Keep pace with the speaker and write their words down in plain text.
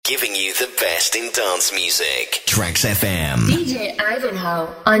giving you the best in dance music. Tracks FM. DJ Ivanhoe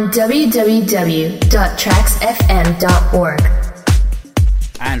on www.traxfm.org.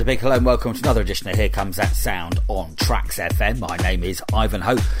 And a big hello and welcome to another edition of Here Comes That Sound on Tracks FM. My name is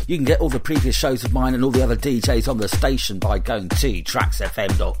Ivanhoe. You can get all the previous shows of mine and all the other DJs on the station by going to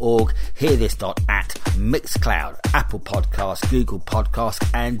traxfm.org, hearthis.at, Mixcloud, Apple Podcasts, Google Podcasts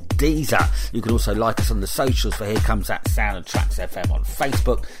and Deezer. You can also like us on the socials for Here Comes That Sound and Tracks FM on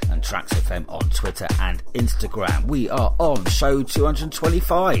Facebook and Tracks FM on Twitter and Instagram. We are on show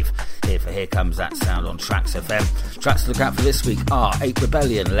 225 here for Here Comes That Sound on Tracks FM. Tracks to look out for this week are 8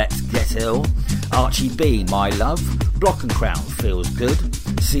 Rebellion, Let's Get Ill, Archie B, My Love, Block and Crown, Feels Good,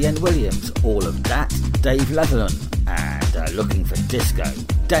 CN Williams, All of That, Dave Levelon and Looking for Disco,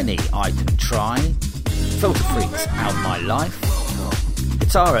 Denny, I Can Try, Filter Freaks, Out My Life,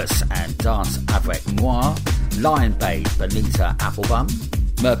 Guitarist and Dance Avec Moi, Lion Babe, Bonita Applebum,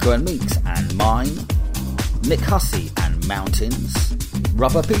 Mirko and Meeks and Mine, Nick Hussey and Mountains,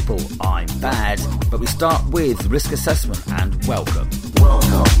 Rubber People, I'm Bad, but we start with Risk Assessment and Welcome.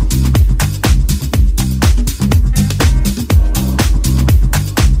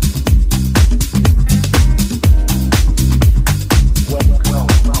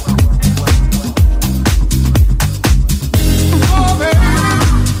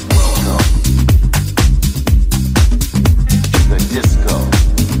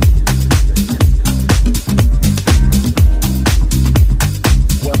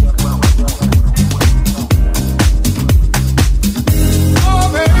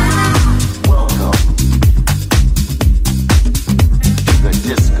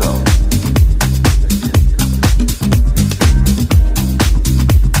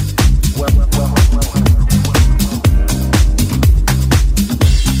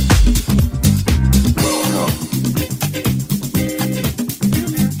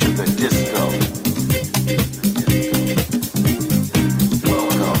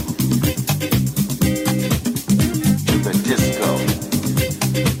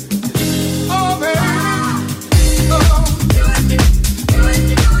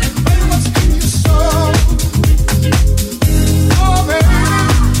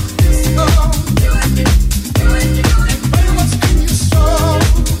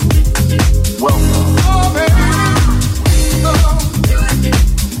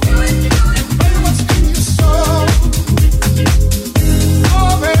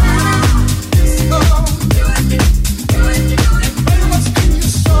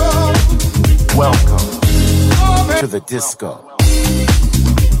 Disco.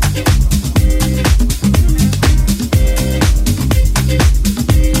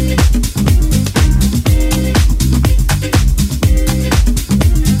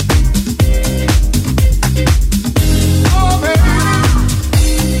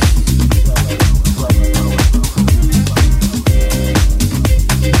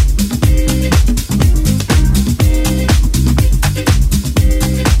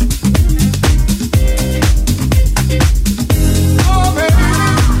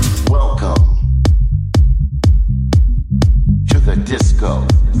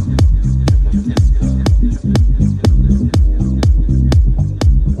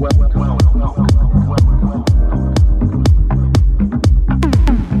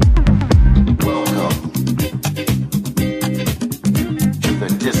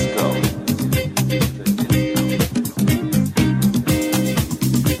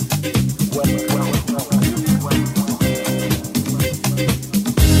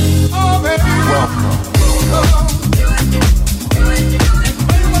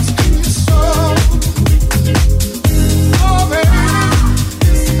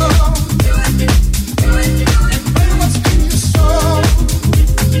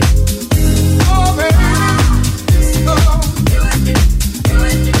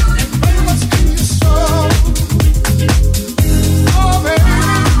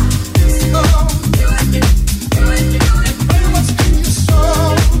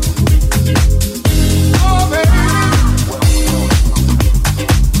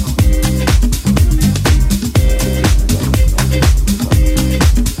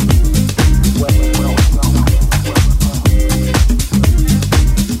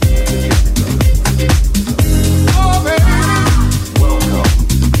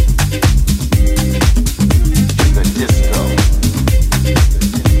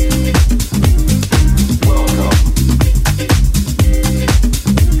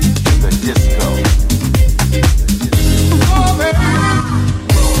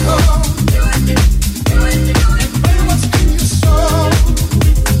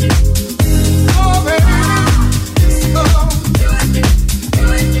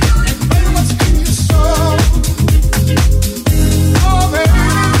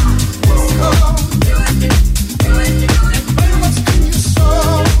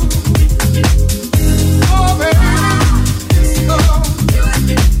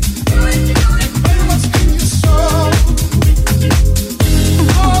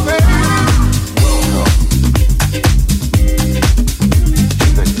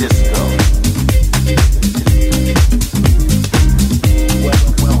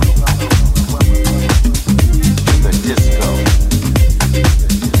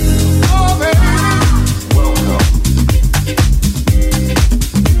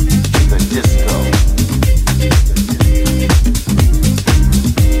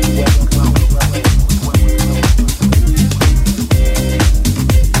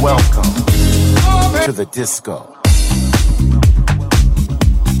 disco.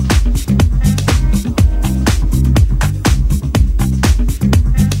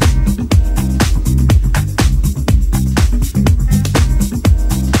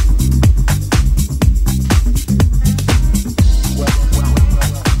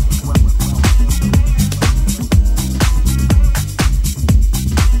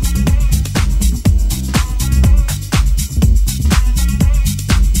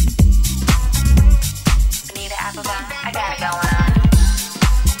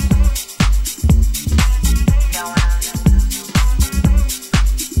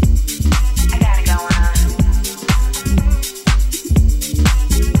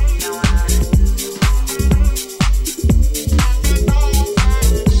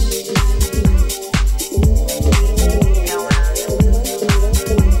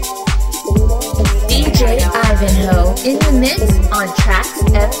 In the mix on Tracks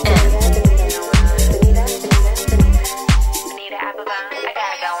FM.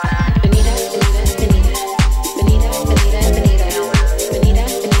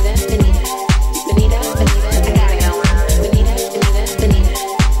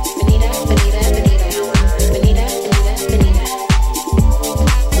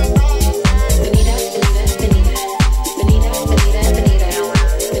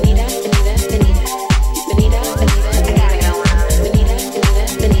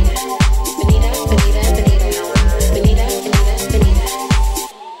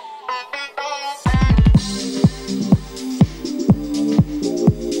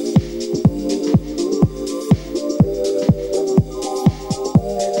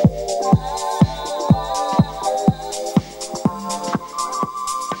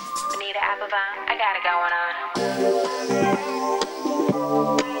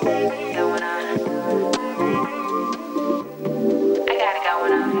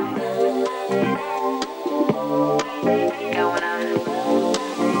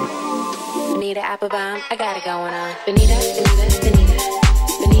 I got it going on. Benita, Benita, Benita,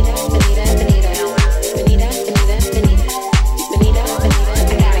 Benita, Benita, Benita, Benita, Benita, Benita, Benita, Benita,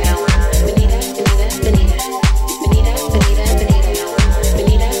 I got it going on. Benita, Benita, Benita, Benita, Benita, Benita,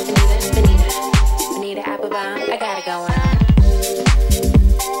 Benita, Benita, Benita, Benita Applebaum, I got it going on.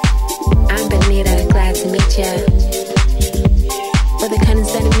 I'm Benita, glad to meet ya. For the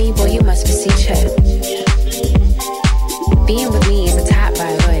condescend of me, boy, you must beseech her. Being with me is a top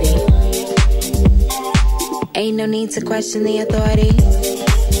priority. Ain't no need to question the authority.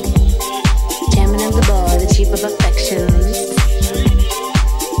 Jamming of the ball, the chief of affections.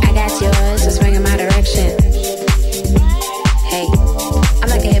 I got yours, just swing in my direction. Hey, I'm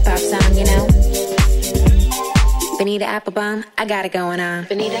like a hip-hop song, you know. Benita Applebaum, I got it going on.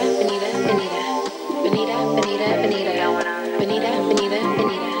 Benita, Benita, Benita, Benita, Benita, Benita, going on. Benita, Benita,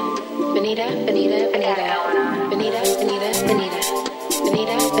 Benita, Benita, Benita, Benita, going on. Benita, Benita, Benita,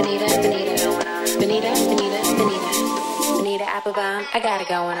 Benita, Benita, Benita, going on. Benita, Benita, Benita, Benita Applebaum, I got it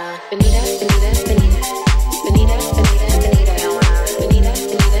going on. Benita, Benita, Benita, Benita, Benita, Benita, going on. Benita,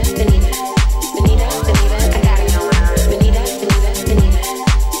 Benita, Benita, Benita, Benita, I got it going on. Benita, Benita, Benita,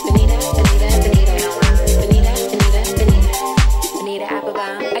 Benita, Benita, Benita, going on. Benita, Benita, Benita, Benita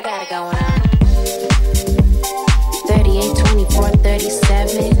Applebaum, I got it going on. 38, 24,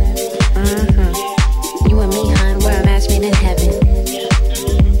 37. You and me, hon, we're a match made in heaven.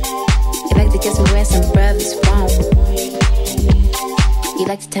 You like to kiss me where some brothers won't. You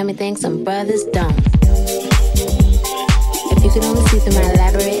like to tell me things some brothers don't. If you could only see through my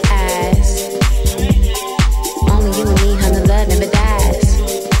elaborate eyes. Only you and me, hon, the love never dies.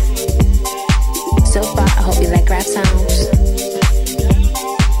 So far, I hope you like rap songs.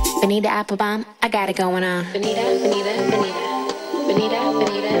 Benita Applebaum, I got it going on. Benita, Benita, Benita, Benita,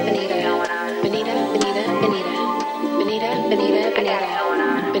 Benita, Benita, going on. Benita, Benita, Benita, Benita, Benita, Benita, going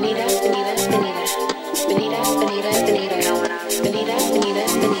on. Benita, Benita, Benita, Benita, Benita, Benita, going on. Benita, Benita,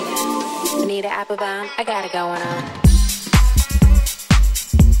 Benita, Benita Applebaum, I got it going on.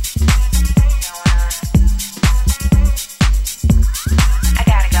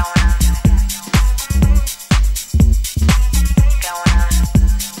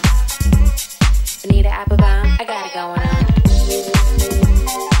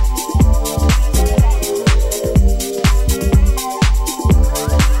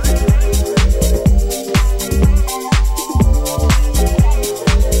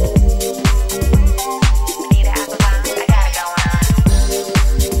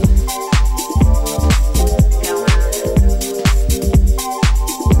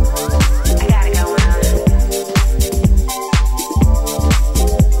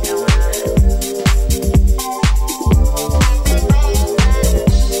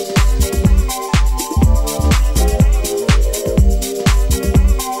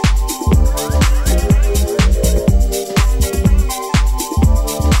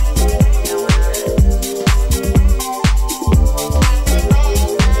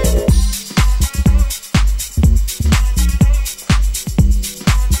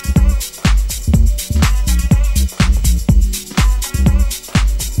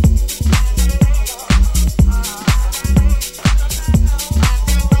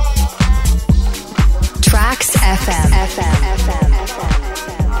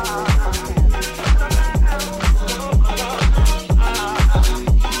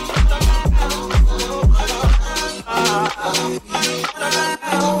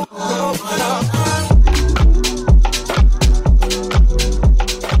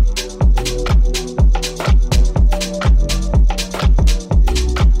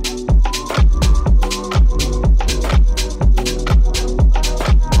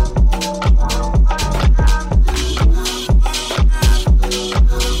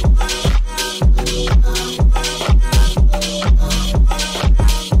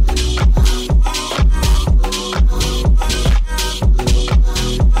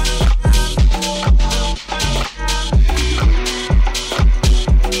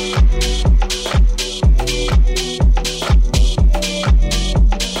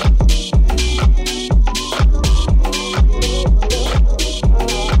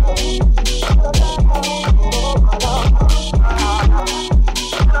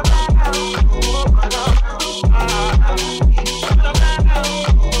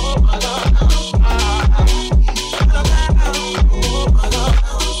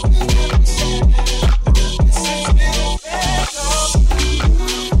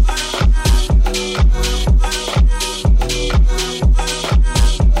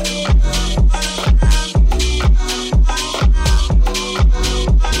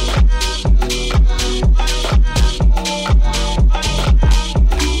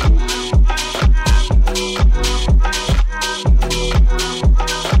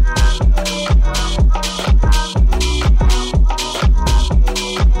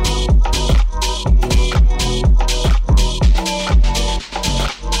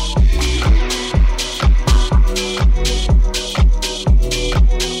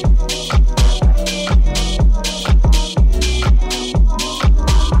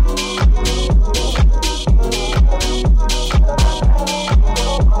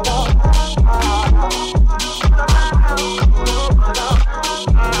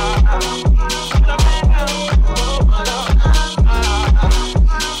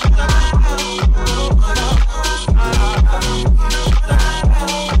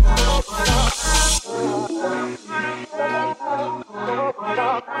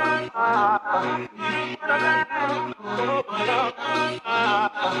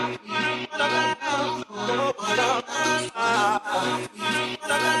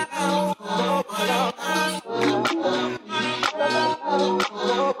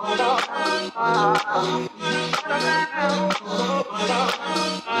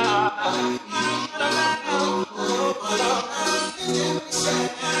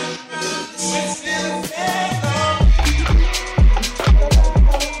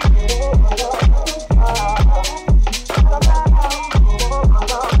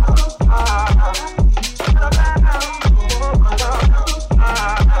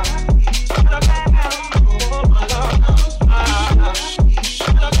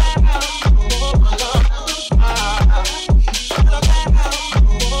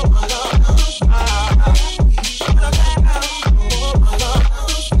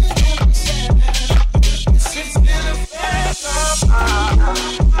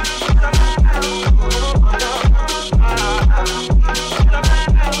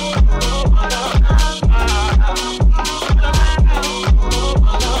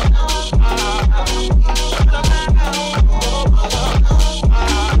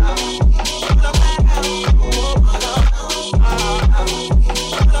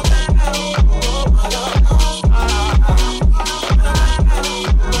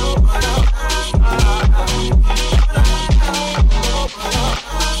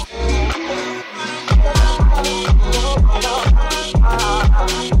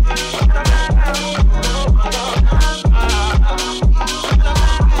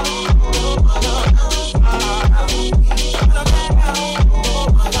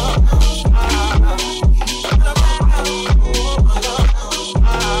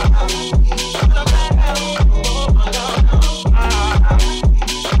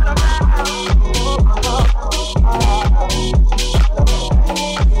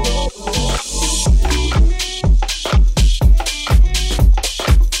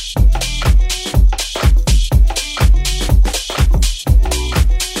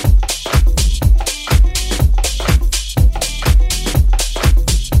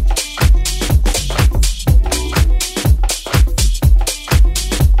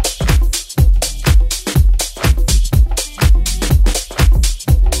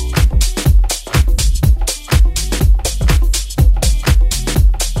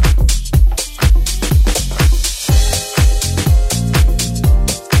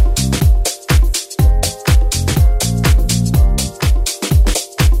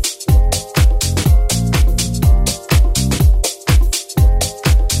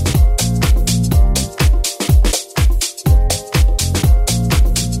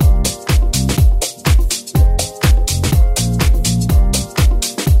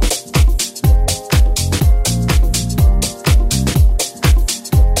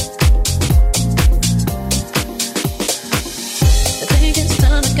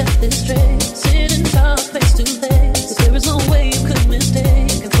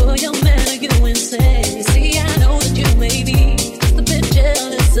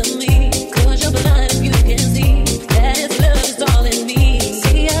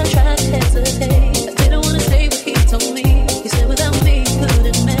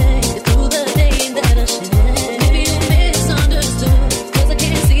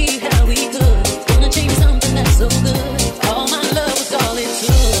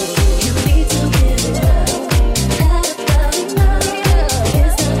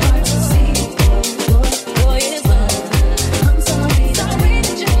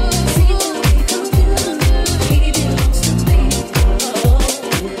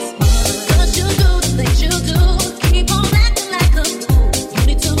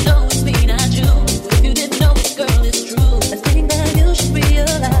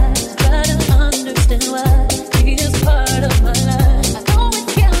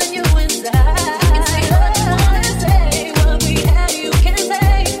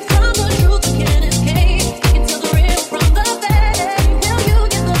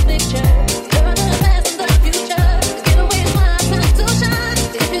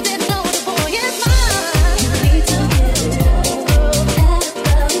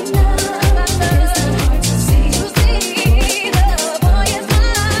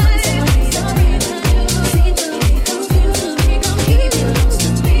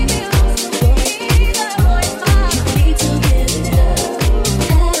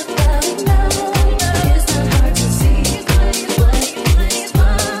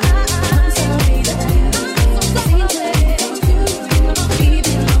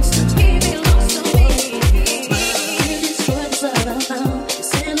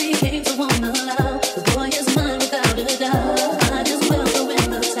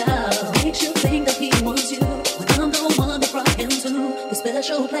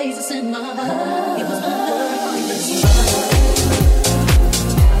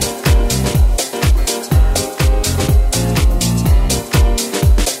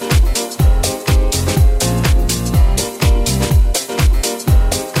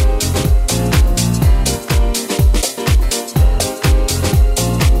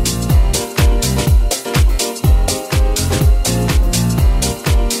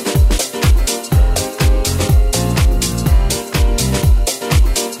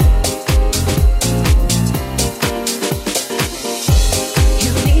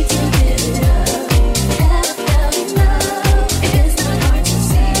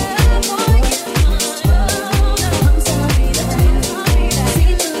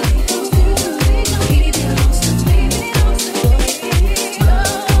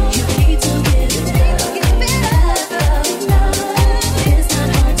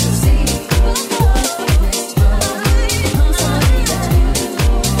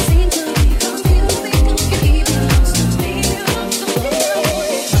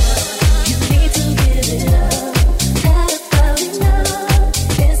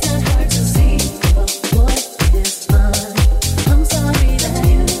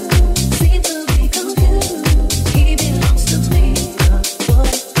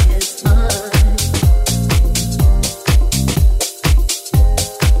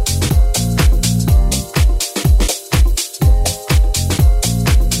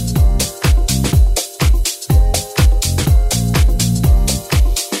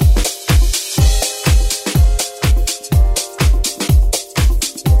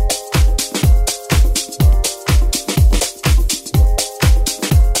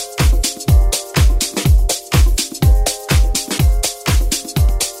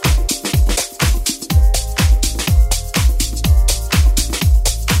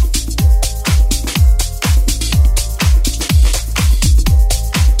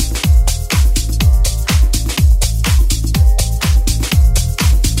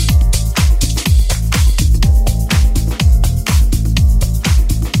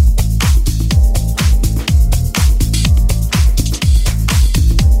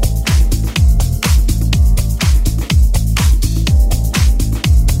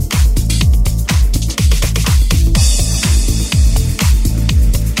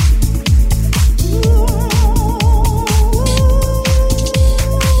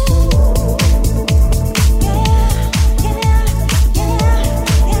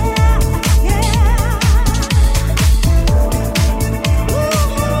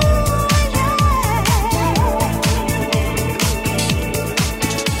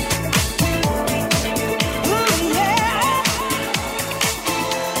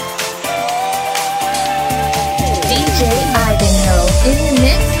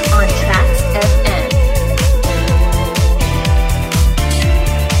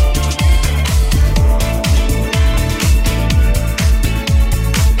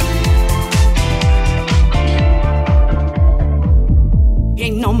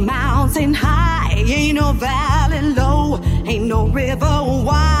 mountain high, ain't no valley low, ain't no river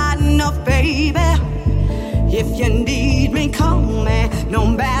wide enough, baby. If you need me, call me, no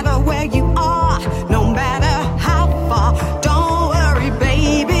matter where you are, no matter how far. Don't worry,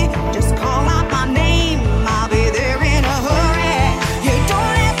 baby, just call out my name, I'll be there in a hurry. You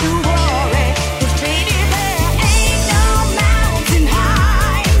don't have to worry, 'cause baby, there ain't no mountain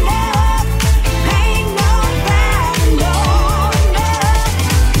high enough, ain't no valley low enough,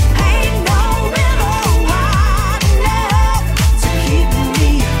 ain't no river wide enough to keep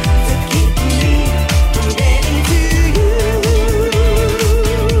me from getting to you.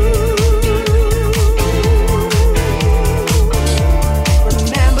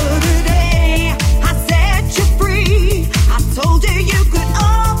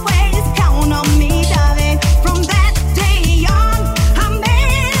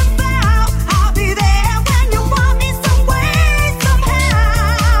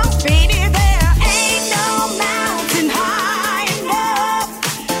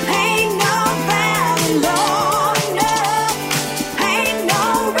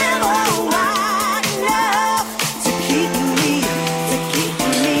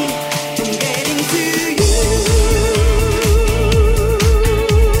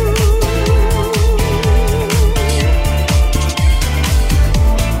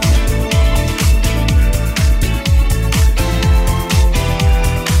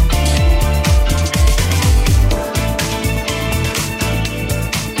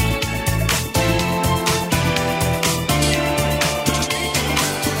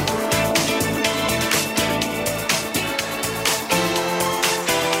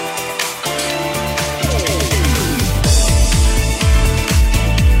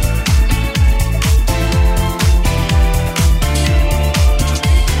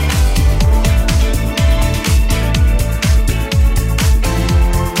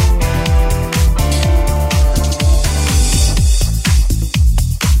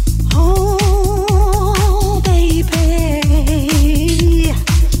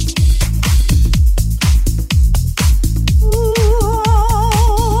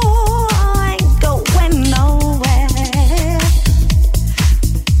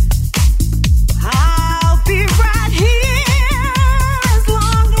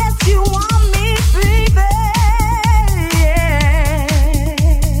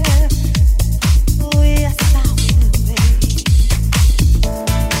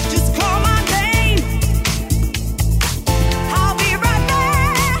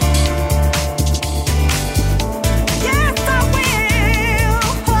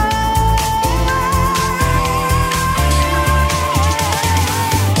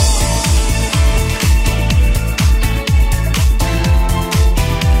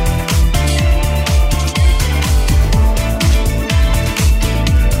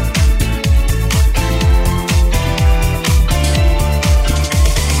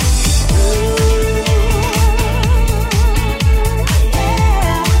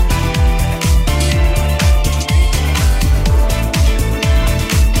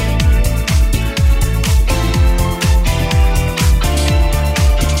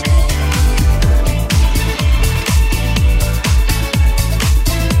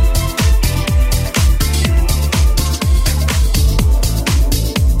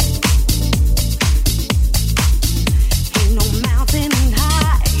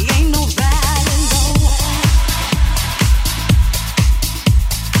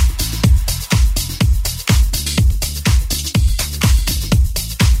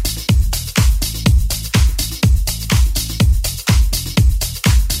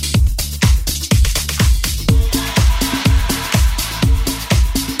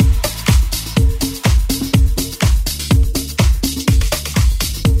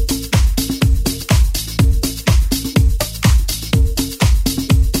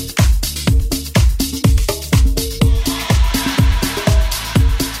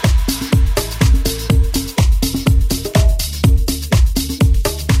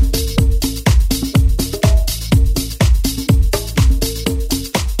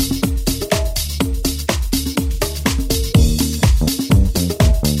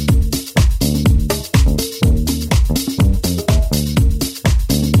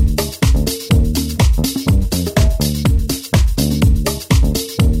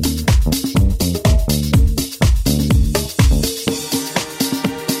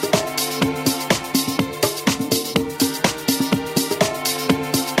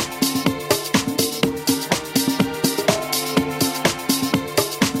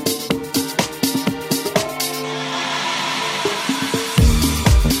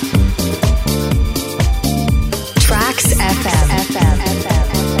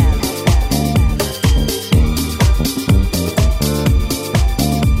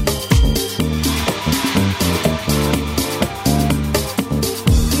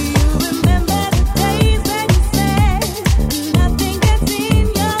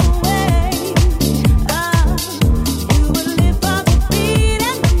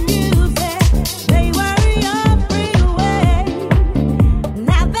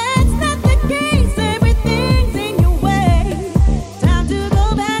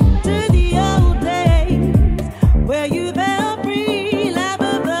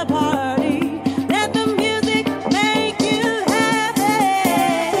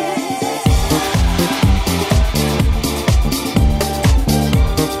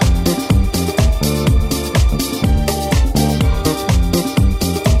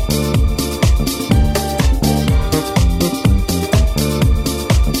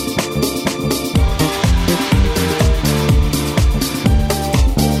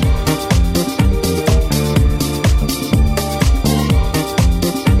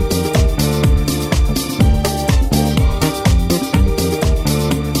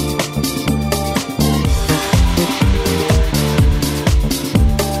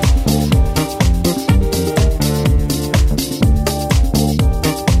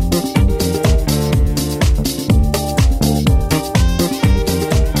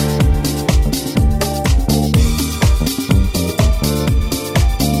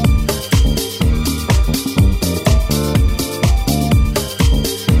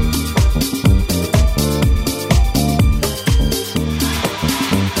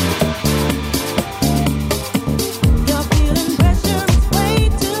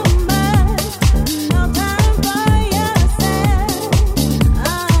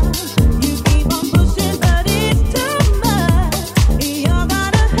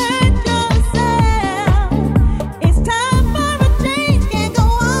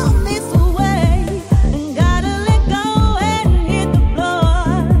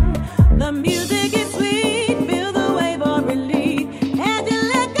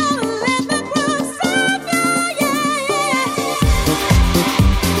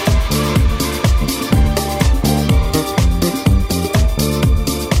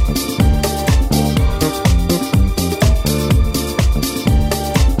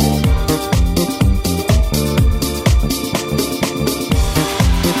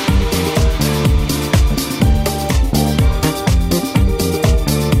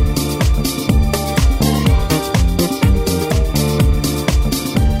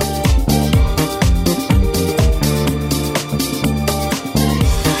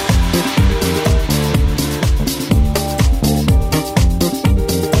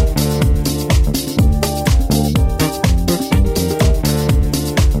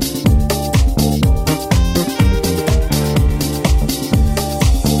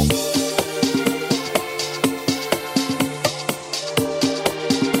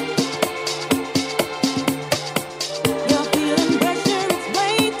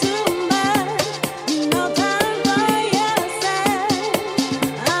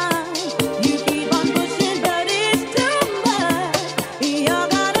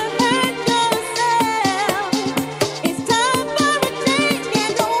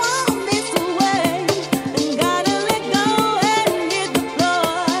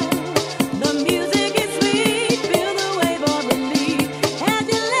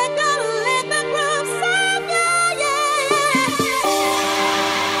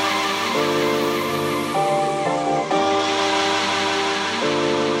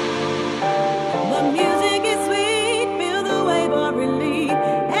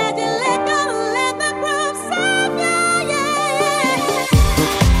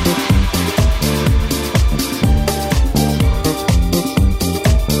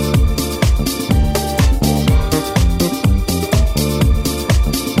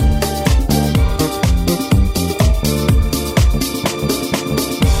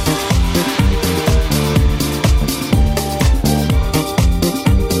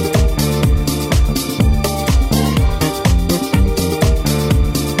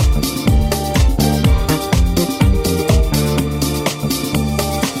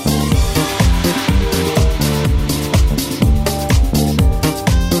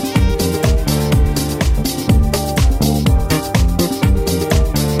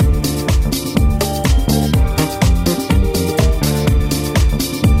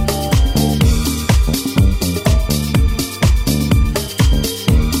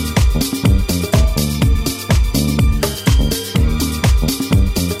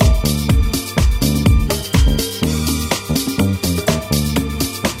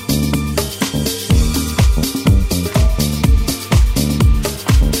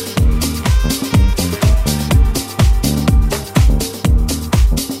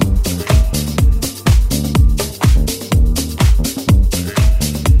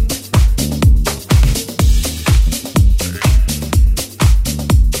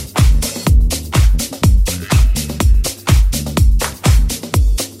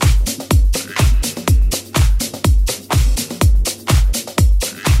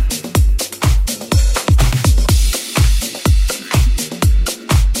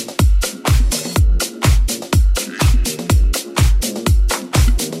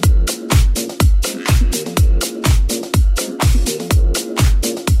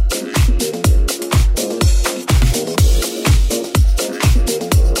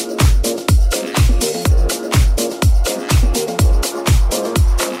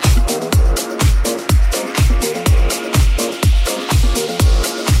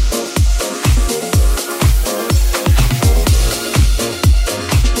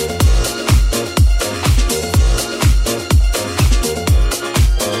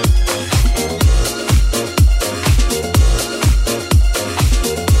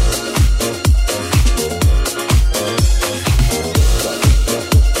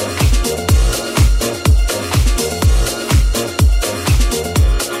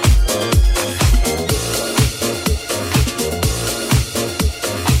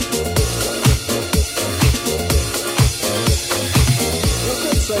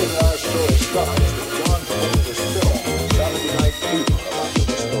 say that our story starts with John Travolta's film, Saturday Night Fever, about the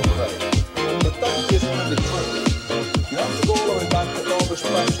disco craze. But that isn't really true. You have to go all the way back to Elvis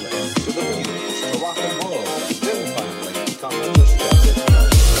Presley, to the Beatles, to rock and roll, and then finally come to disco.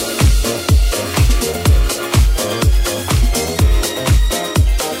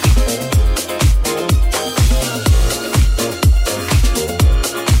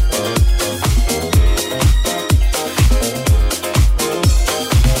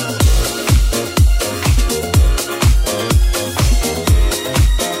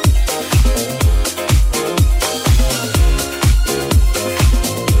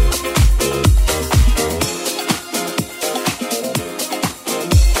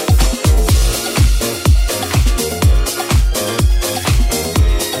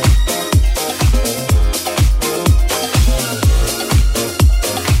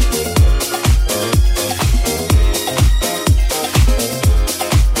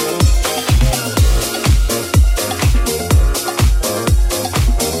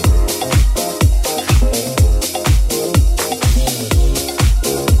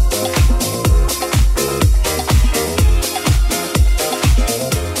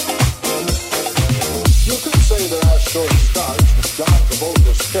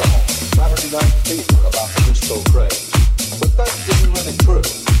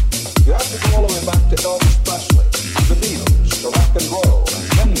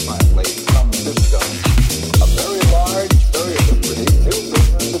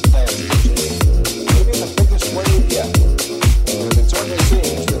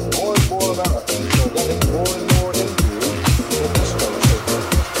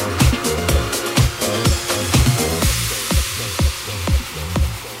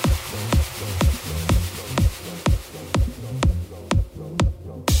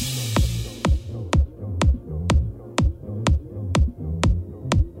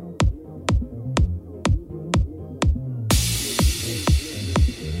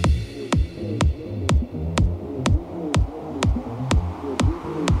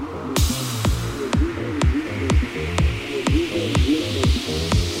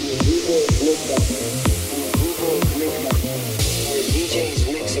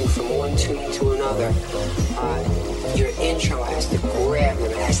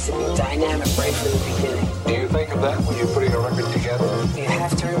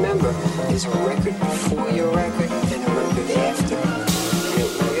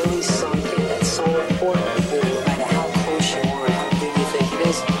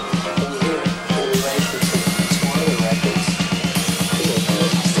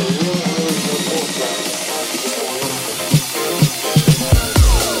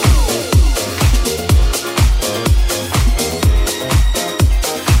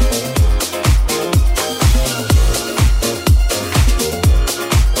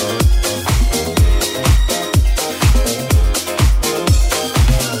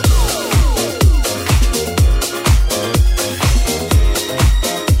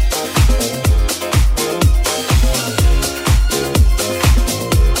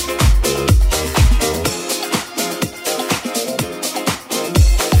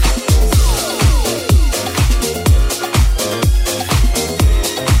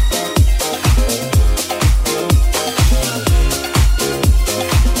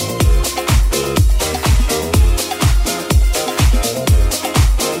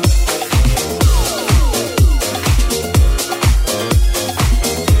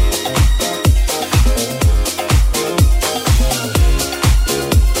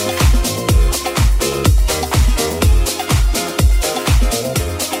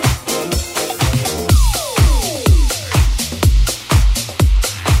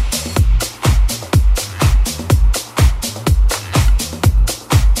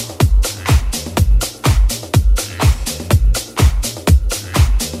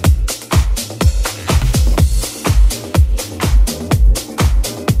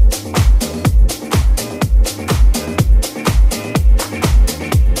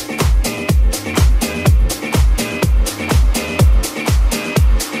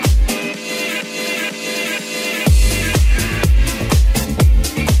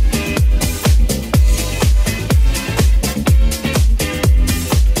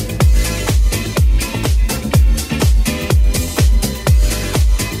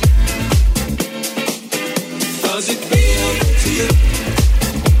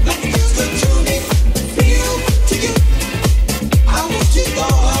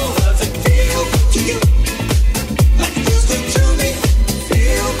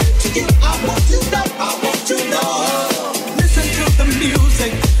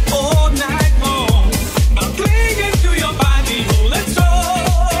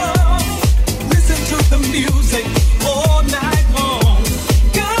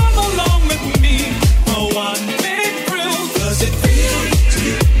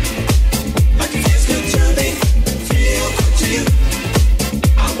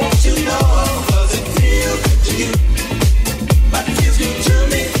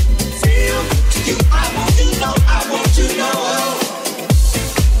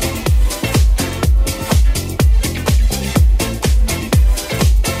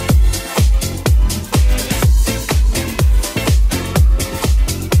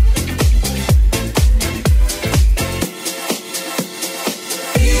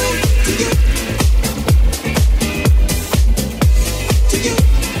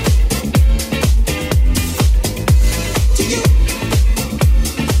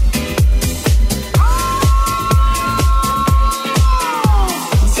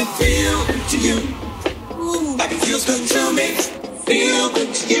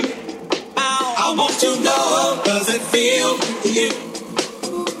 good to you? I want to know, does it feel to you?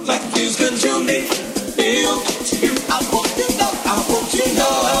 Like it feels good to me, feel good to you. I want to know, I want to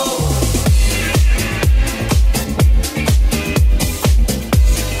know.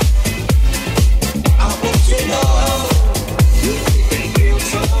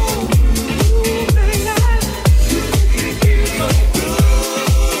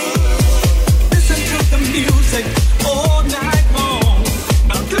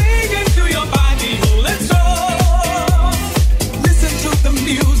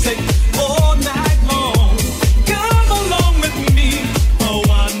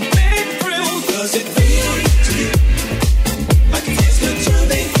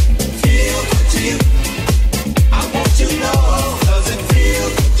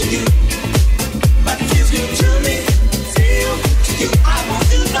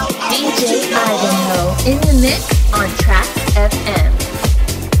 In the mix on Tracks FM.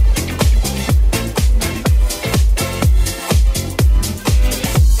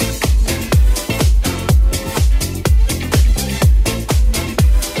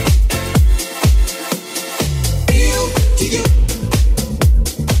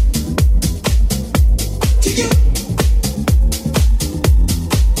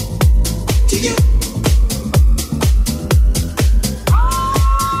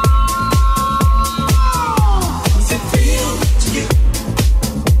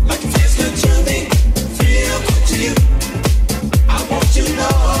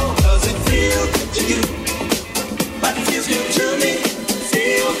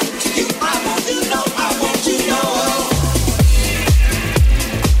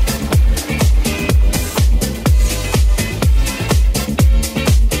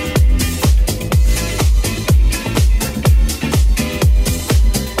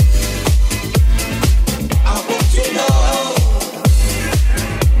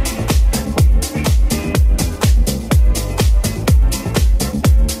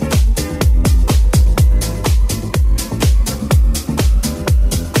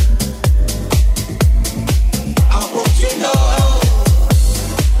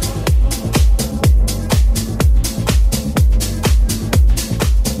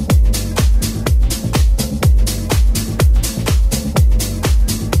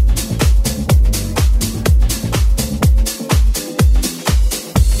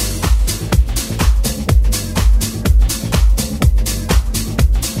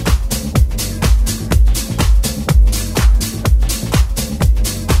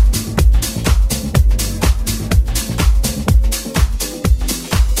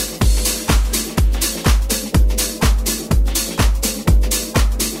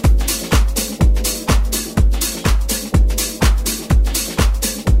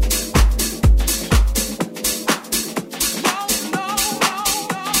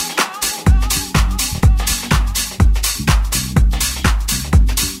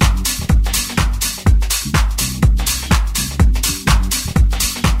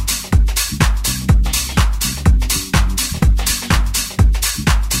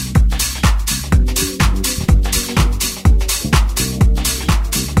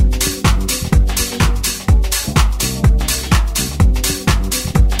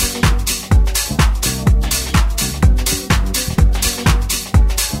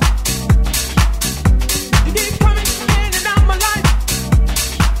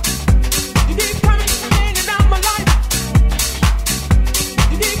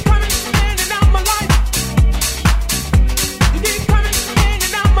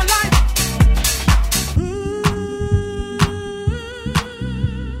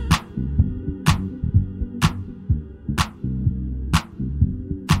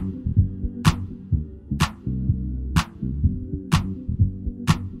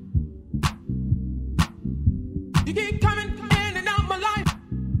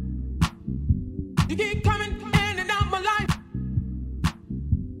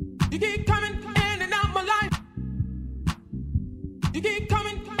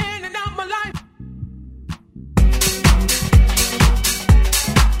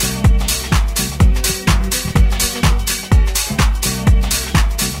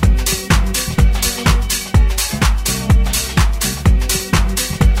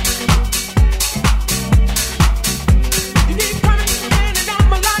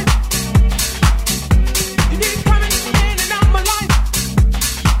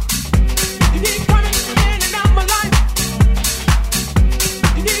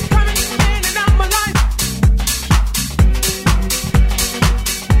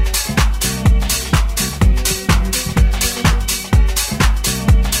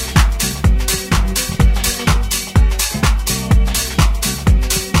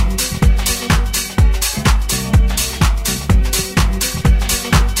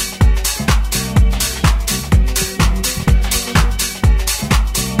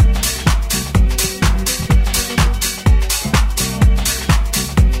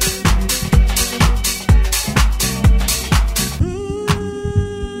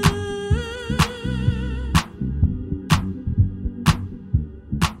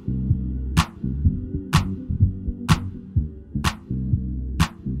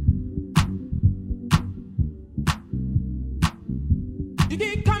 You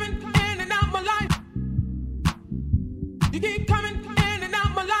keep coming in and out my life. You keep coming in and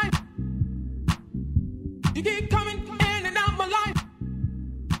out my life. You keep coming in and out my life.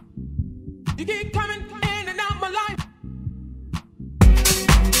 You keep coming in and out my life.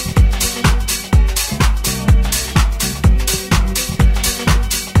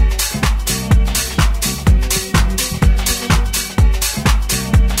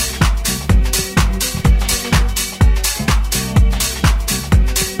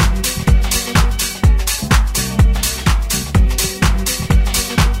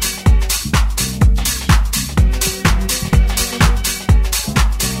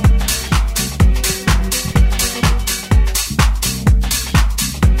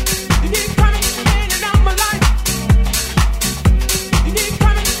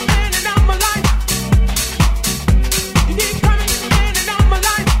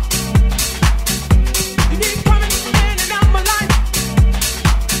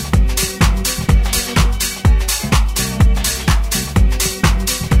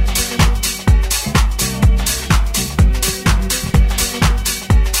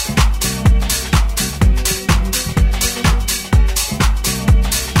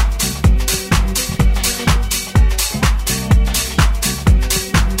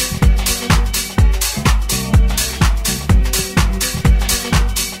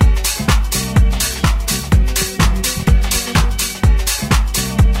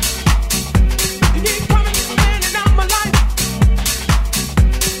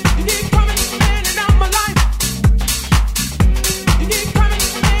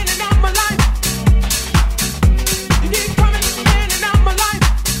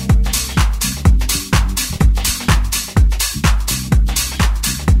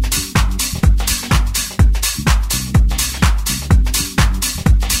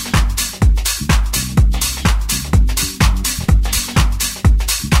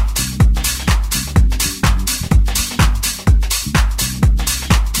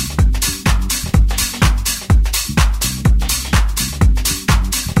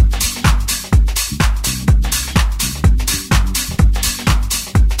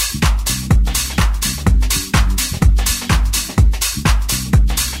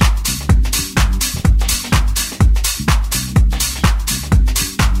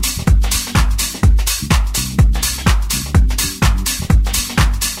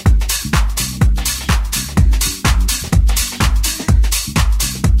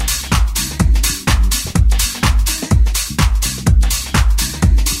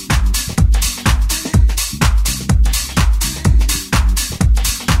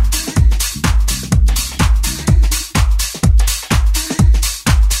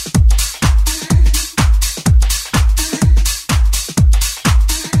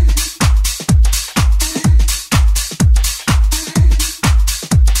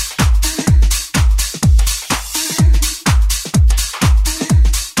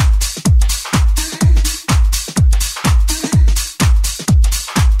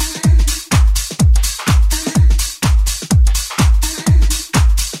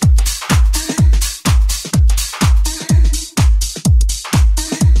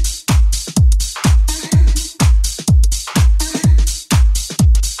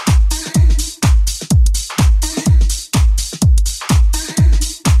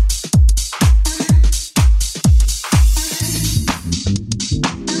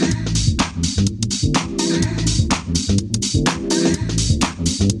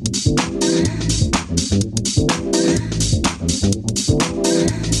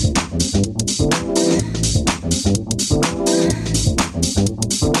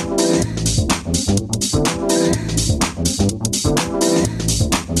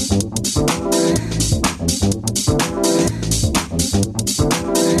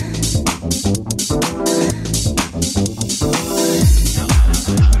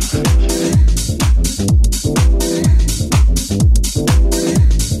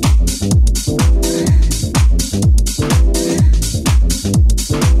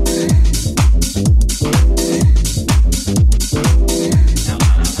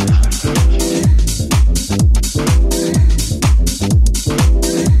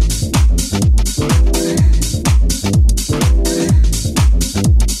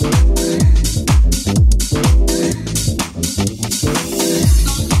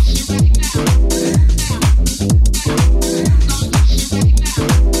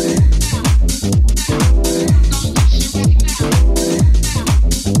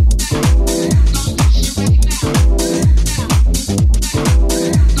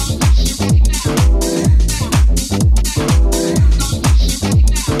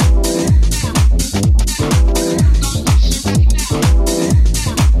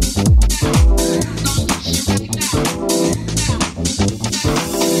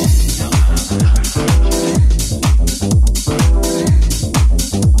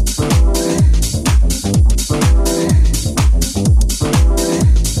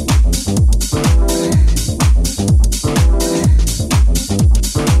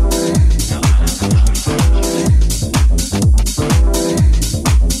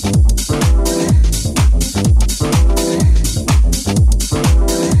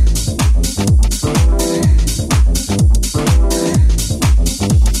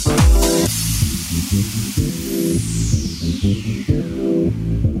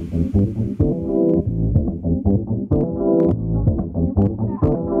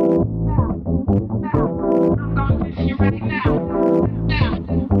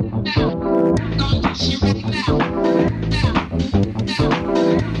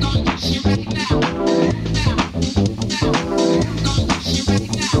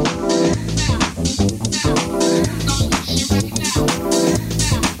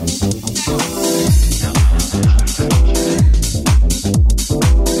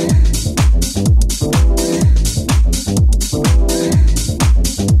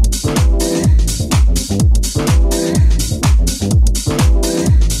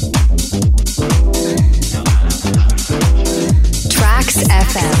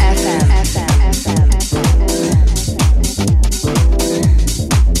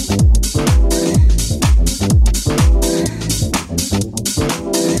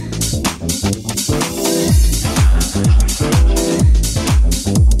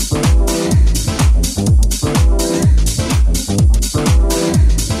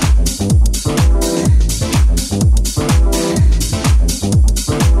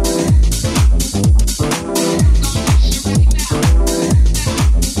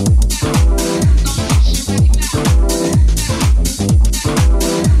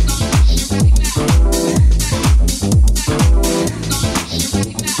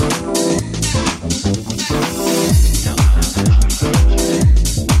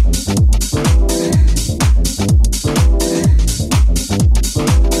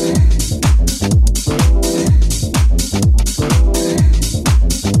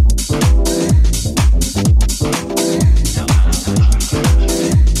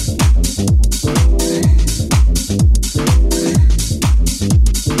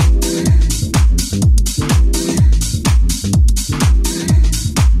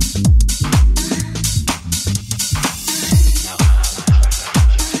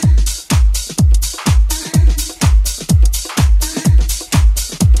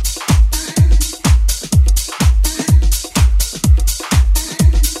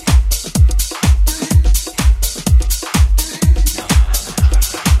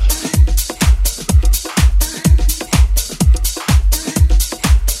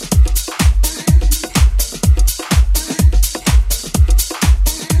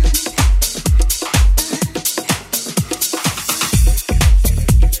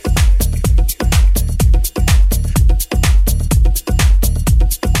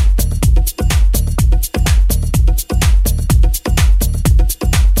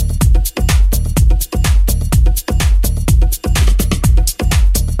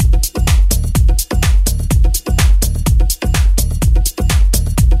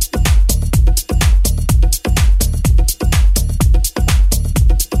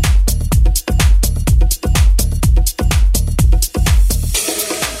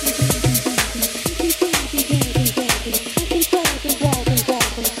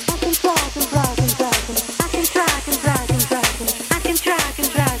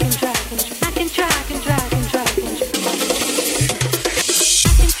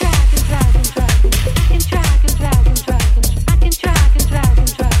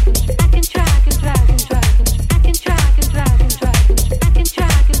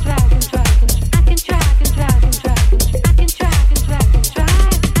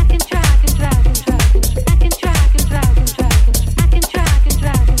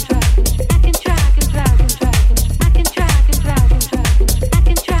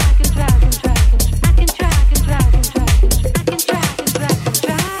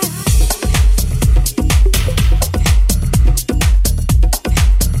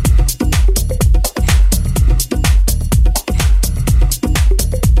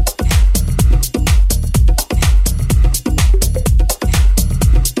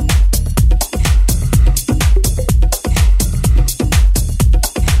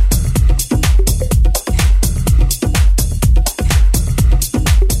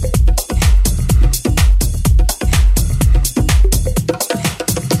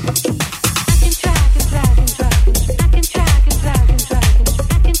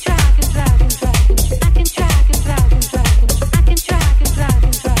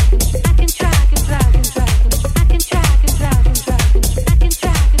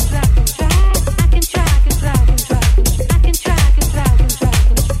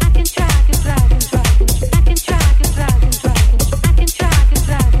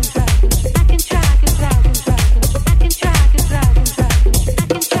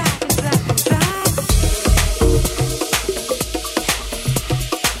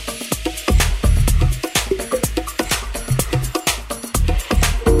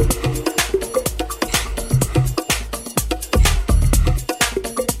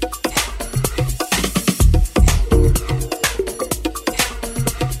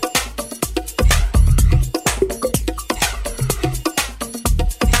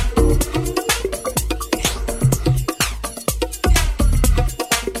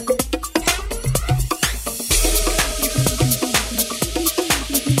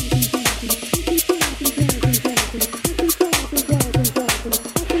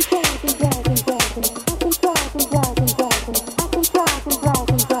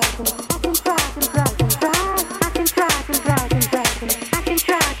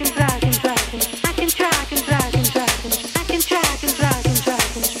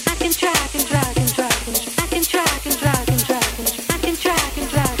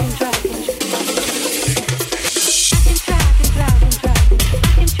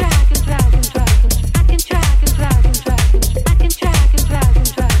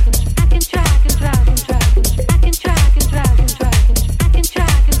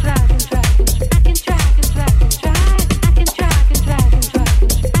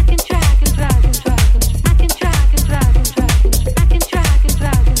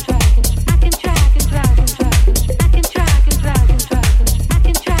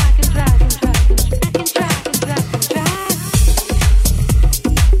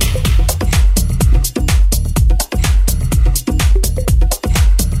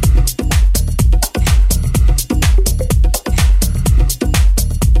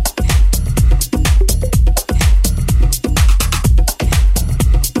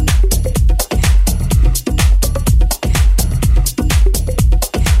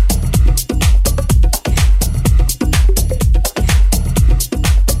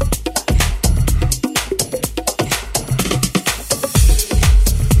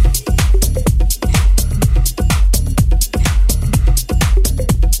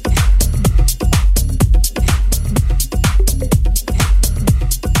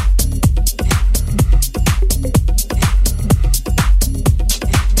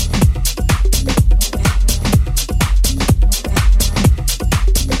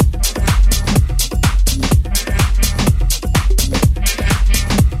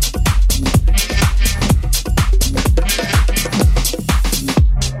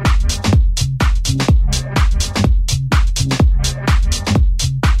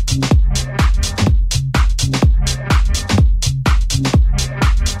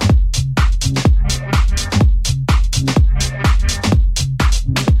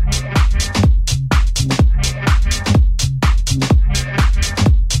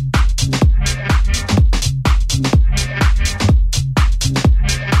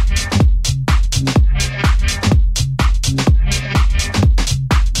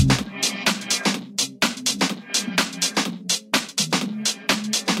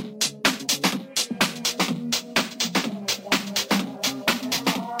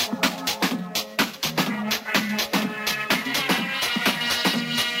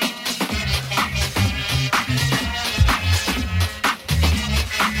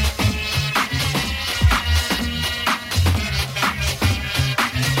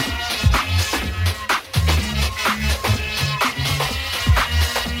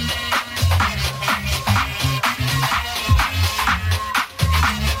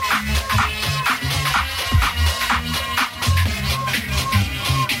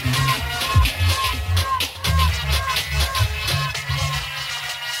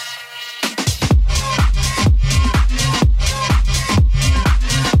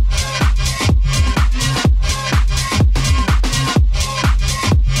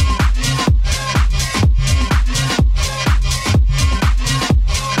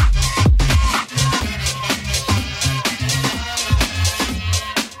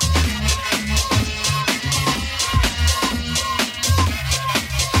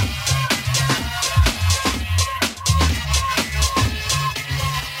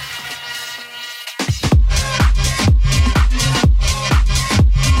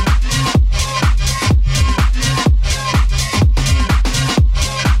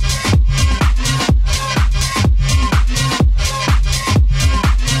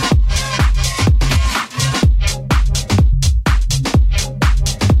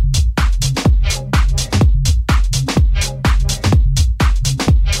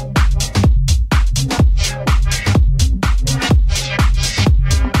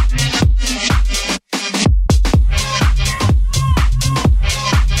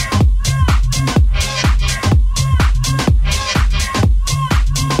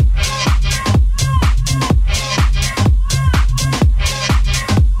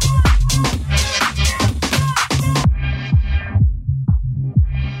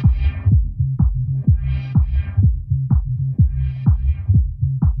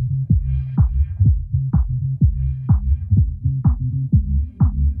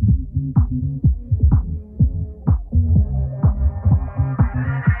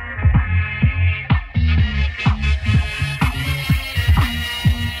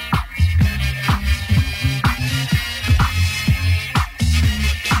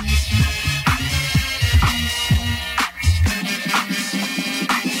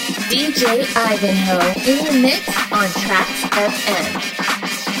 DJ Ivanhoe in the mix on Tracks FM.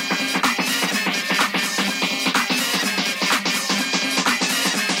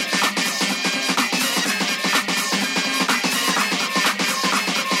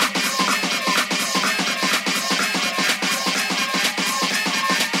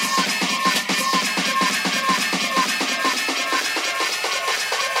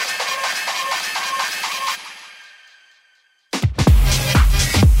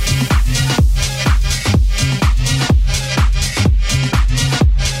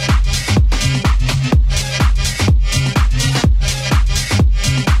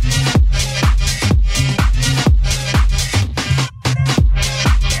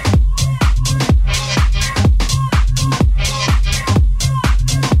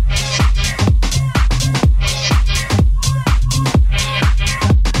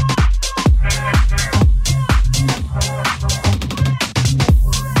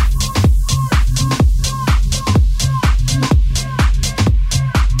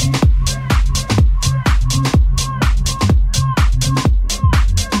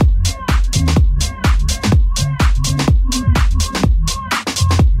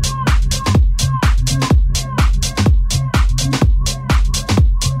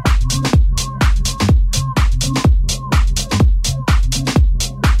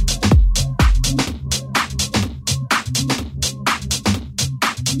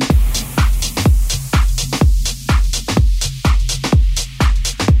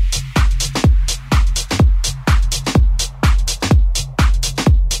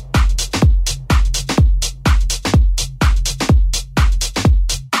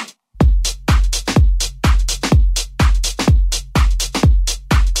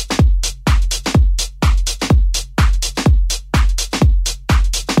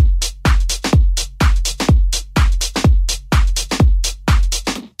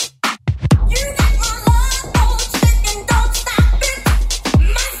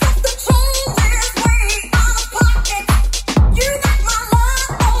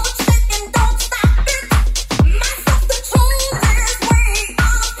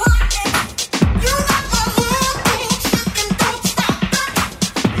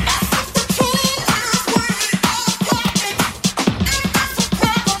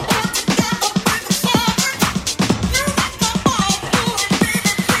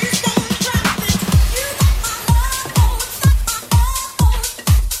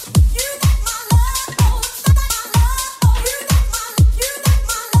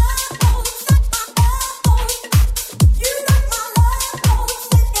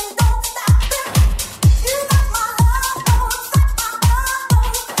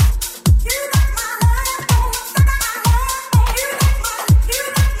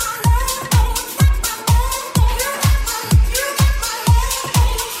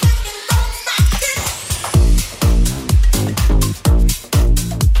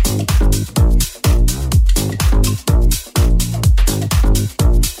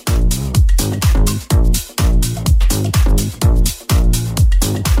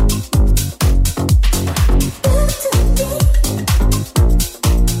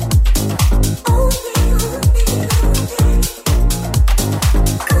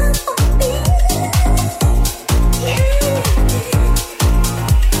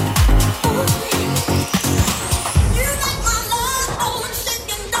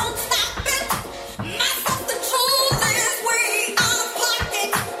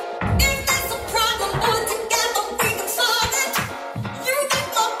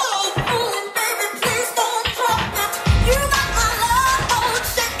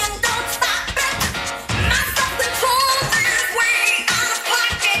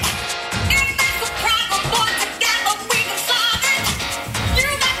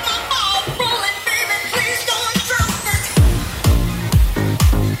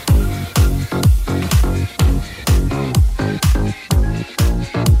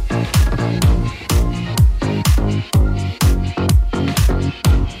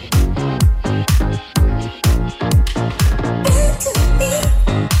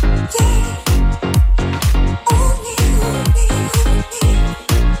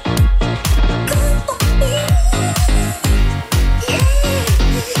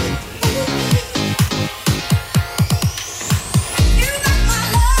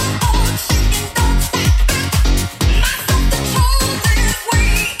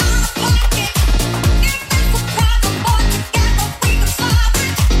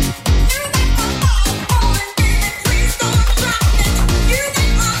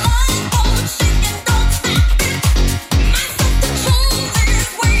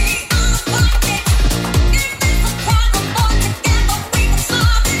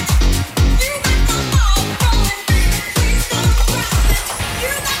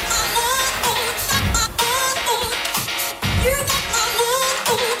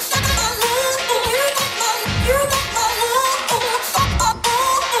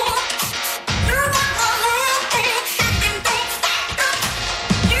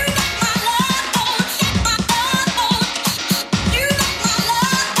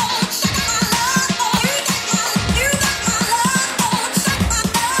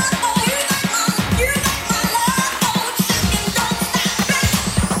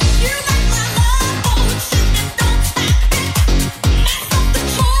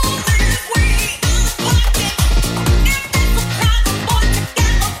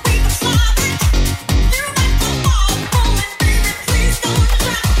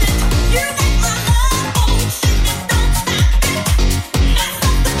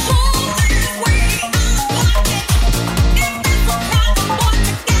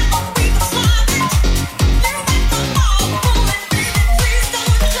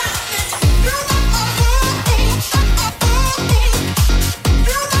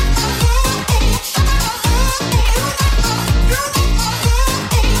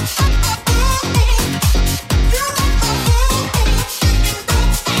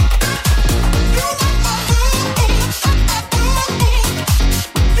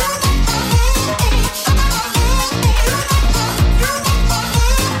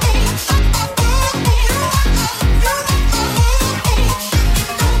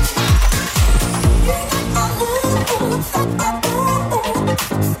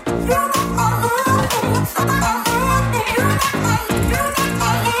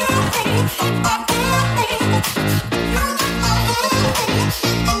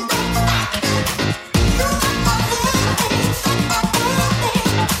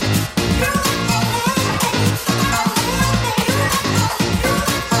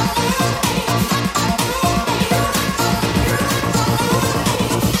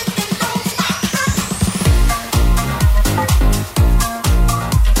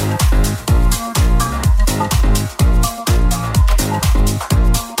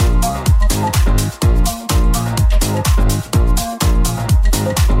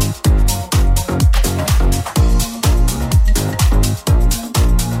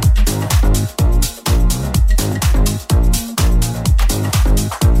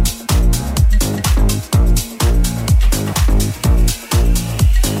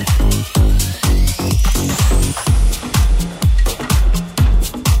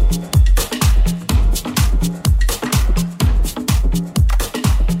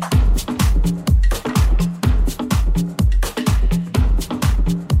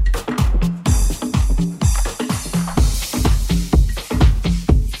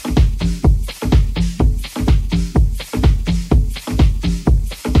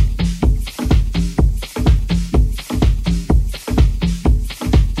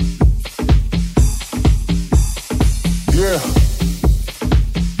 Yeah.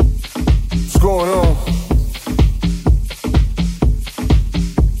 What's going on?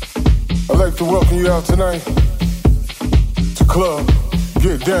 I'd like to welcome you out tonight to Club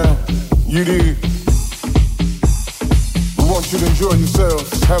Get Down. You dig? We want you to enjoy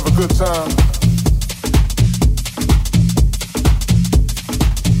yourselves, have a good time.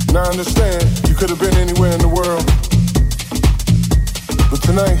 Now I understand you could have been anywhere in the world, but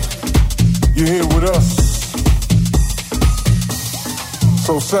tonight you're here with us.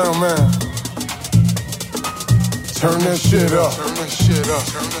 So sound man, turn that shit up. Turn that shit up.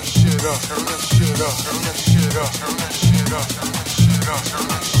 Turn that shit up. Turn that shit up. Turn that shit up. Turn that shit up. Turn that shit up. Turn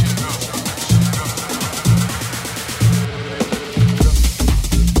that shit up.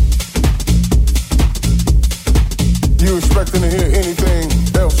 You expecting to hear anything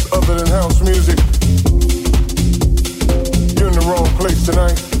else other than house music? You're in the wrong place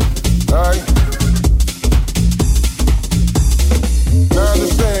tonight. Alright? Now I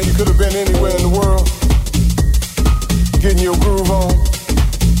understand you could have been anywhere in the world, getting your groove on.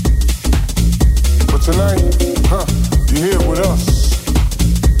 But tonight, you're here with us.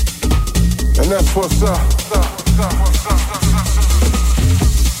 And that's what's up.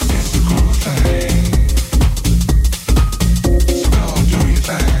 It's the groove thing. So go do your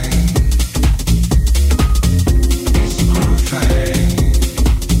thing. It's the groove thing.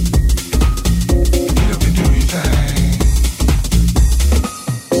 Get up and do your thing.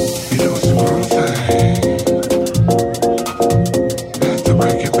 You know it's the groove thing. Have to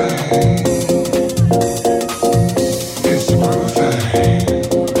break it back. It's the groove thing.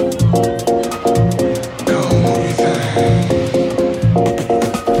 Go move your thing.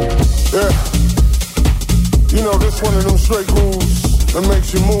 Yeah. You know this one of them straight grooves that makes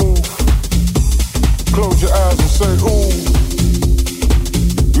you move. Close your eyes and say ooh.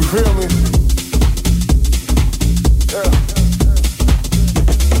 You feel me? Yeah.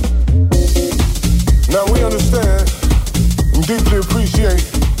 Now we understand and deeply appreciate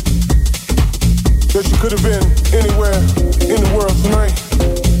that you could have been anywhere in the world tonight,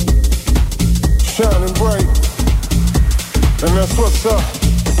 shining bright, and that's what's up.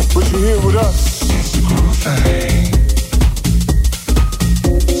 But you're here with us. It's the groove thing.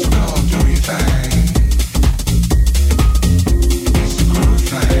 So go do your thing. It's the groove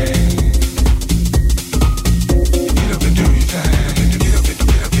thing. Get up and do your thing. Get up.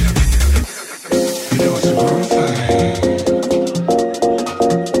 You know it's a groove thing.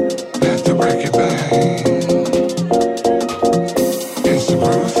 Have to break it back. It's the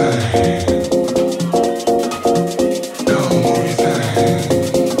groove thing. Go move your thing.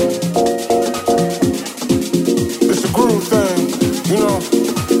 It's a groove thing, you know.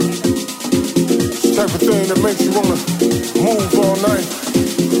 It's the type of thing that makes you wanna move all night,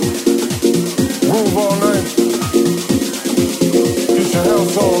 groove all night, get your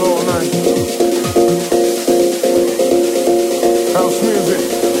house on all night. House music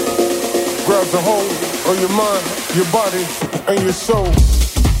grabs a hold of your mind, your body, and your soul.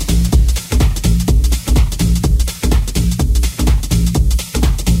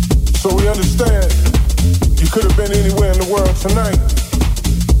 So we understand you could have been anywhere in the world tonight.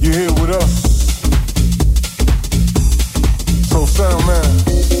 You're here with us. So sound man,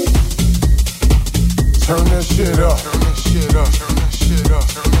 turn that shit up. Turn that shit up. Turn that shit up.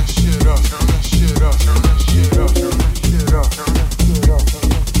 Turn that shit up. Turn that shit up. Turn that shit up. Turn that shit up.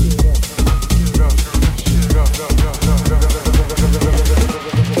 Turn that shit up. Turn that shit up. Turn that shit up. Turn that shit up.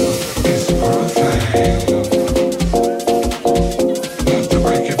 It's a groove thing. Have to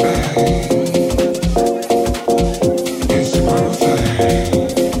break it back. It's a groove thing.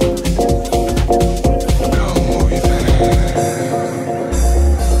 Go move your thing.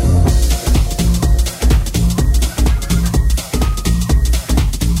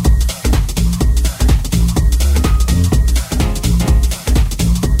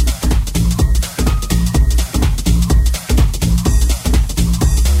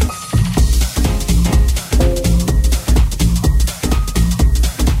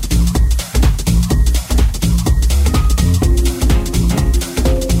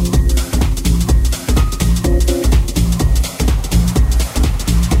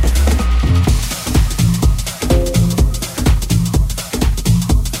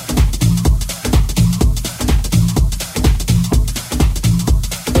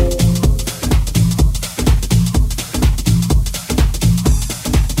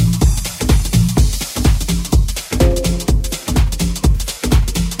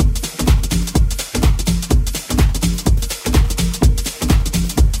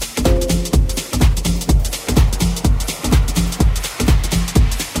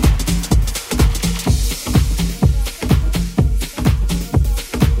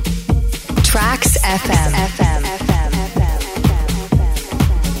 FM.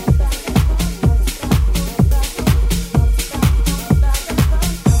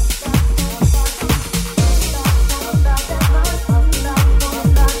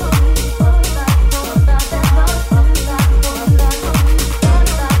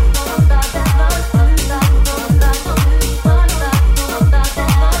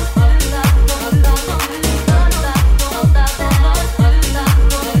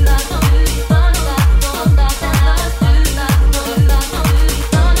 Bye.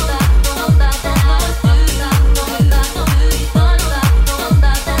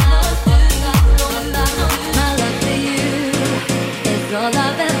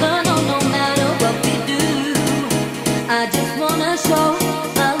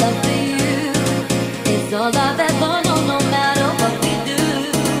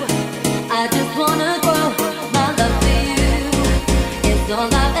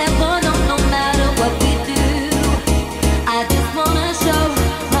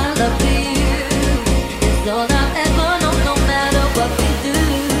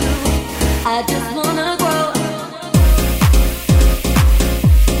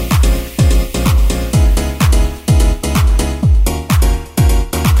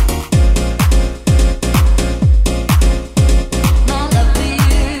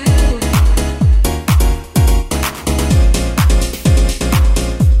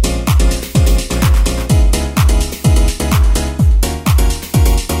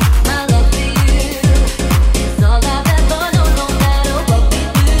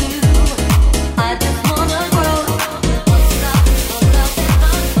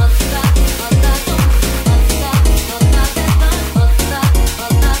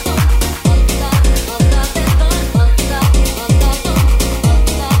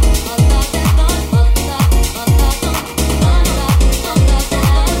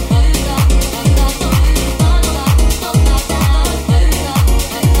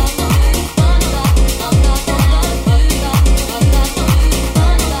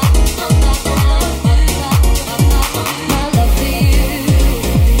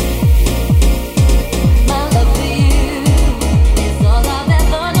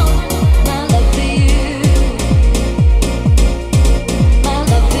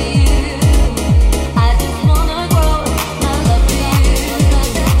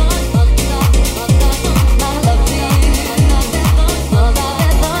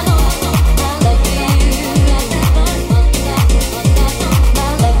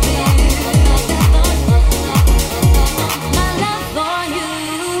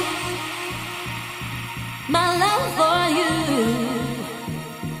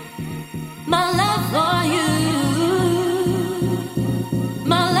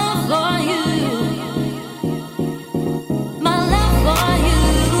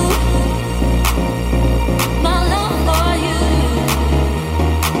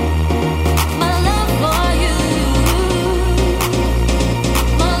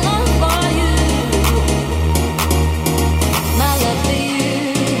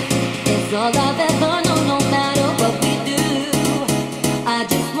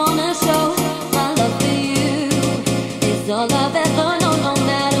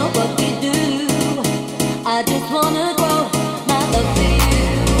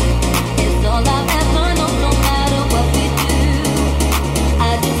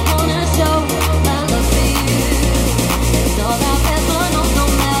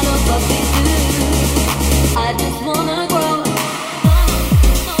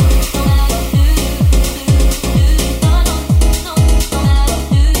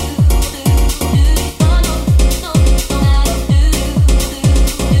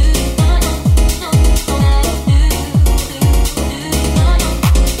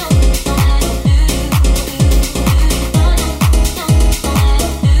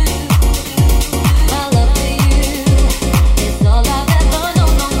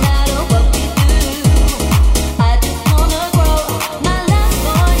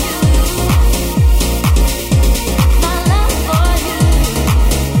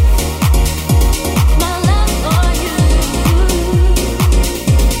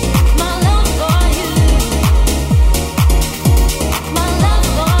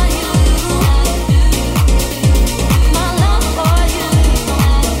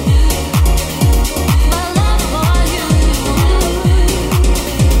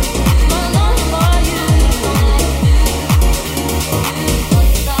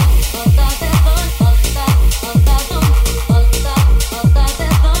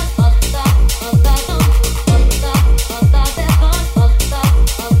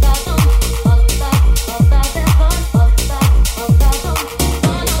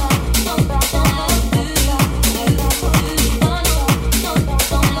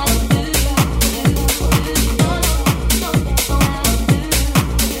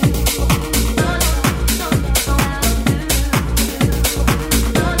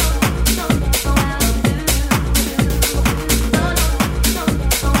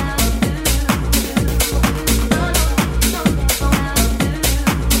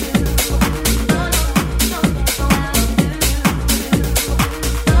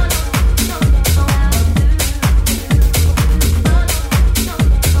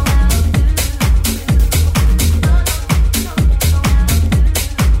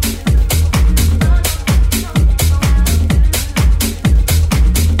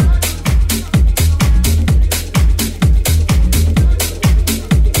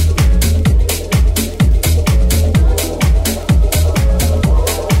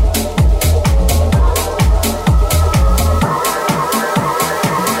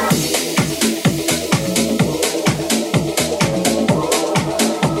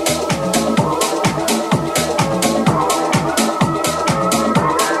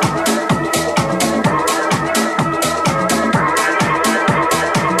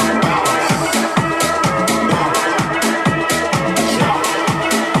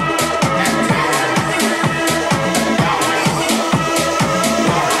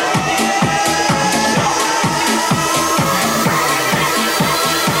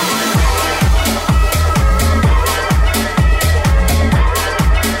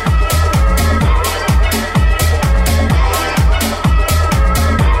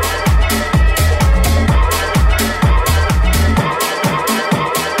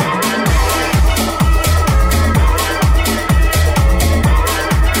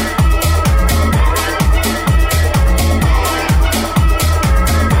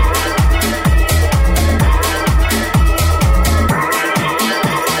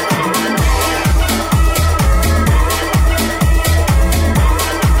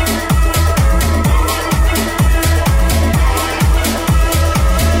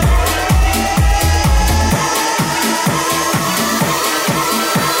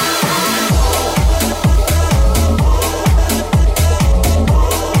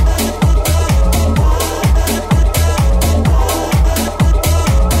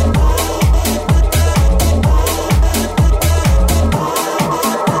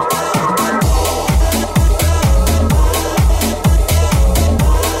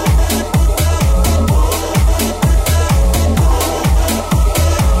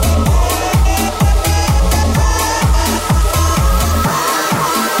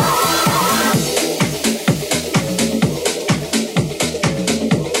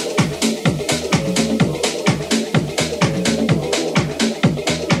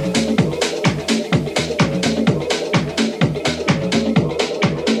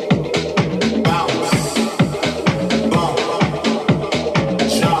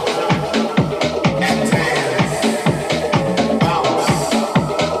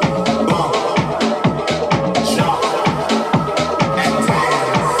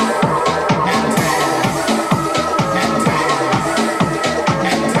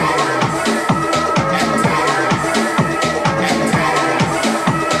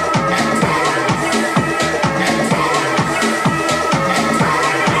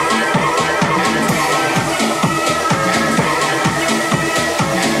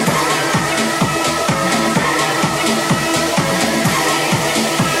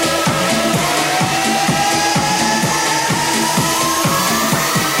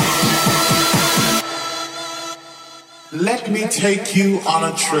 me take you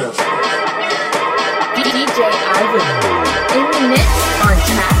on a trip. DJ Ivan in the mix on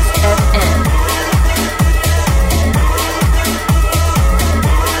Tracks FM.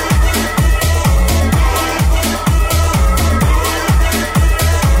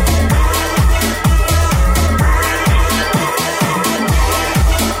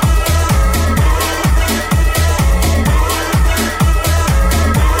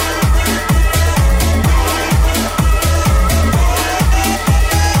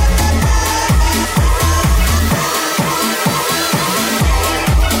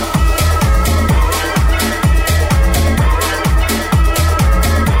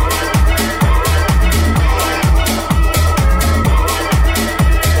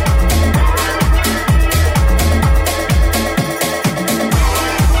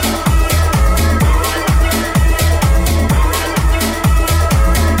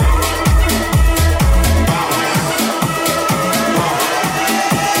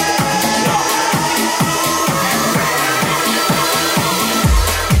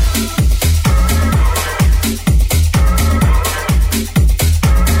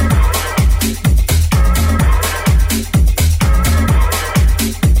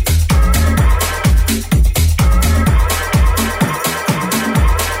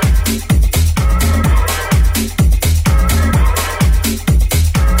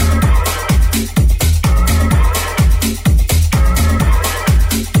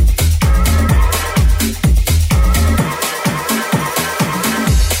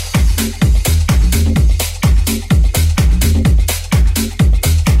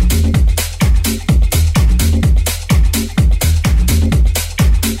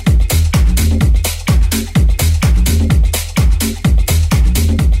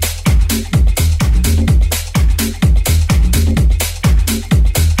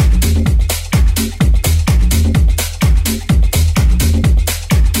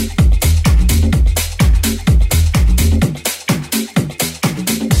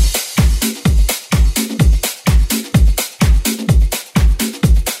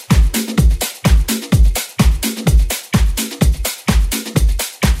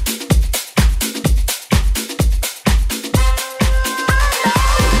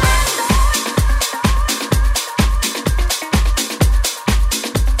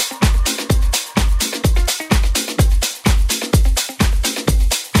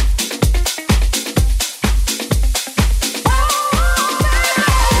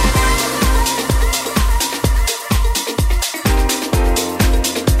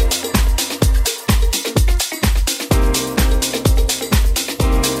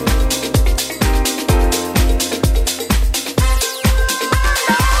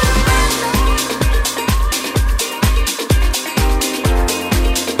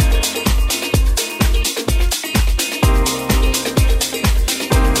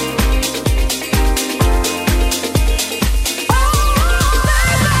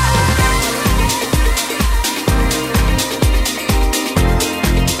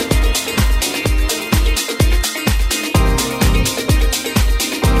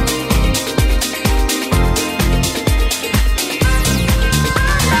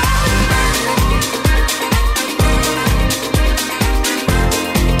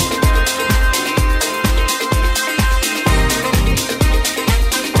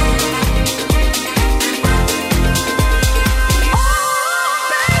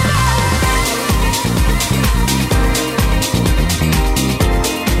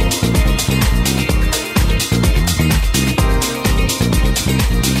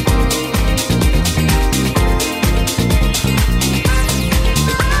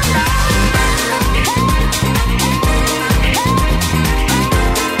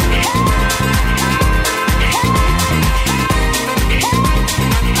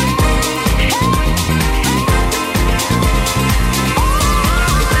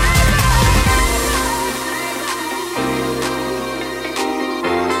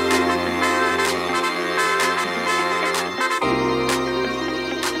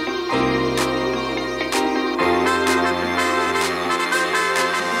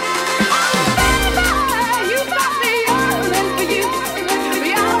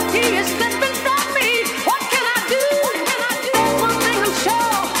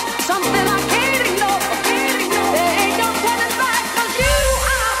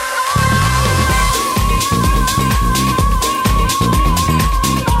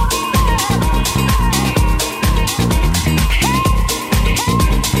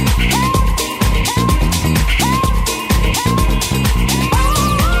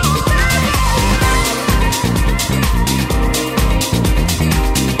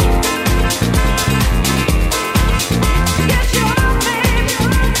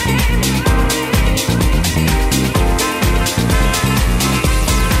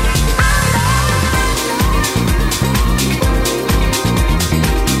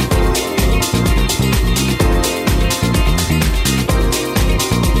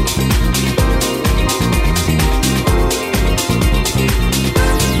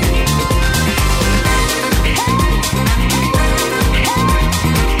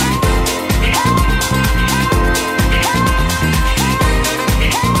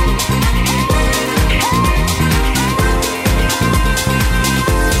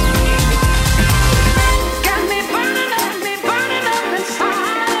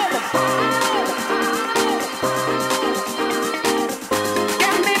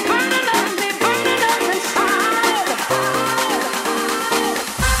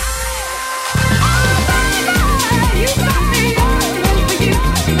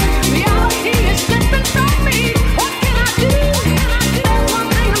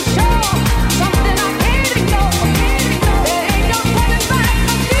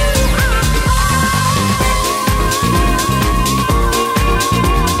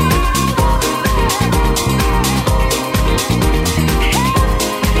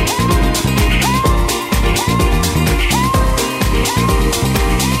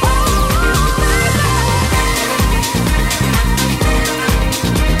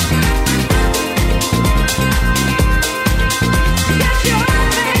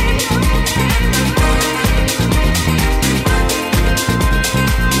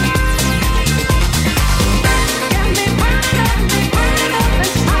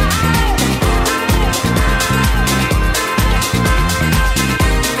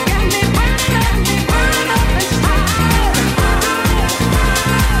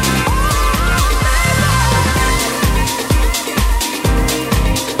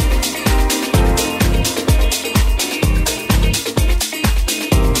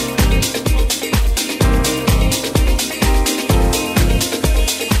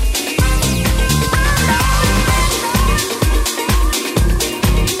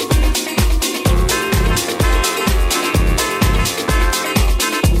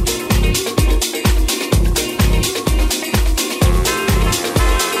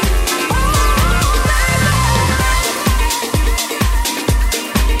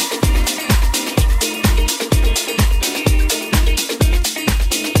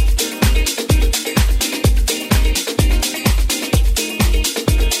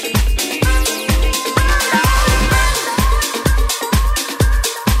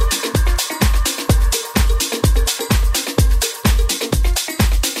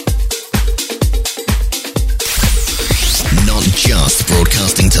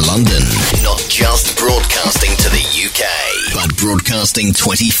 broadcasting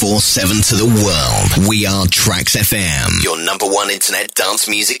 24/7 to the world. We are Tracks FM, your number one internet dance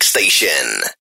music station.